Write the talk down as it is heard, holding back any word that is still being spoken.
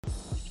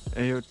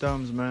Hey, yo,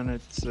 Tom's man,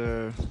 it's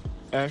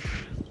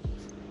Ash.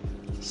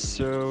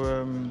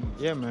 So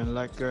yeah,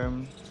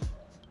 man,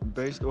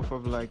 based off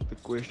of like the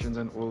questions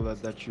and all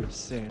that you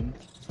sent,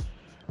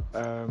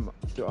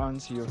 to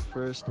answer your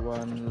first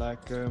one,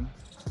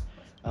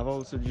 I've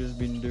also just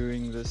been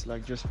doing this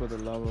like just for the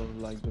love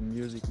of like the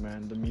music,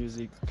 man. The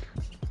music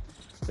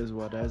is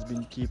what has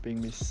been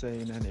keeping me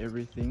sane and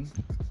everything.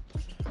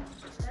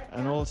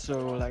 And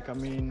also,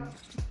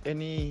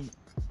 any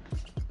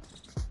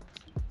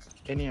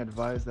any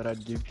advice that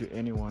I'd give to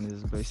anyone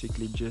is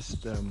basically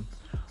just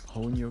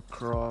hone your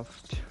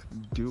craft,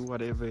 do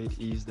whatever it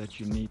is that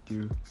you need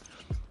to,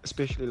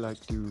 especially like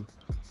to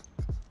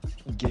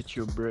get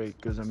your break.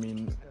 Because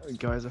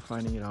guys are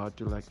finding it hard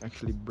to like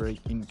actually break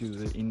into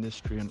the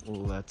industry and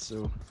all that.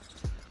 So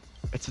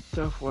it's a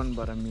tough one,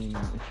 but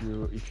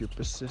if you're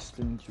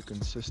persistent, you're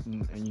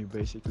consistent, and you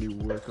basically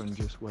work on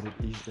just what it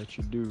is that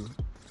you do,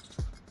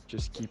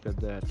 just keep at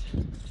that.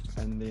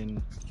 And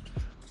then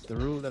the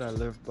rule that I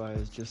live by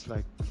is just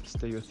like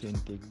stay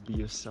authentic, be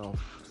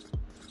yourself,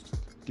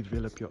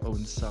 develop your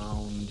own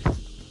sound.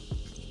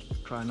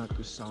 Try not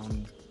to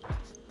sound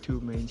too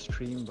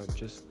mainstream, but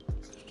just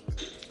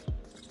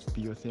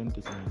be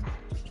authentic, man.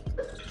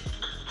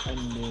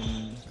 And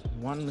then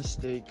one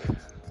mistake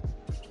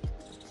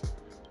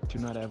to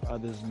not have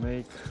others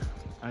make,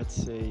 I'd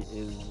say,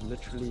 is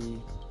literally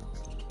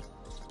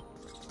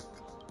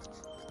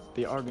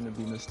there are gonna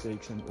be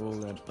mistakes and all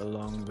that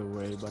along the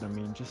way, but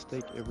just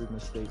take every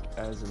mistake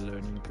as a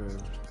learning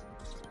curve.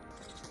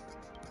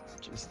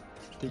 Just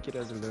take it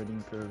as a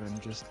learning curve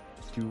and just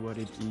do what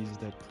it is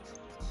that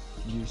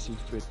you see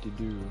fit to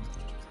do.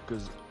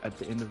 Because at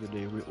the end of the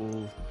day, we're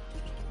all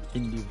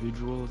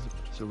individuals,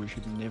 so we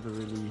should never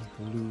really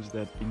lose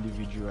that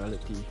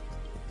individuality.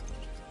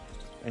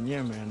 And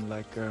yeah, man,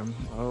 I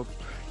hope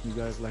you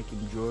guys like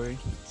enjoy.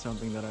 It's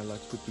something that I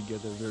like put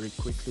together very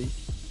quickly.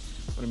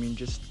 But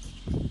just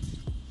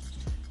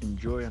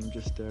enjoy and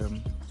just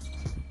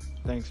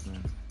thanks,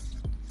 man.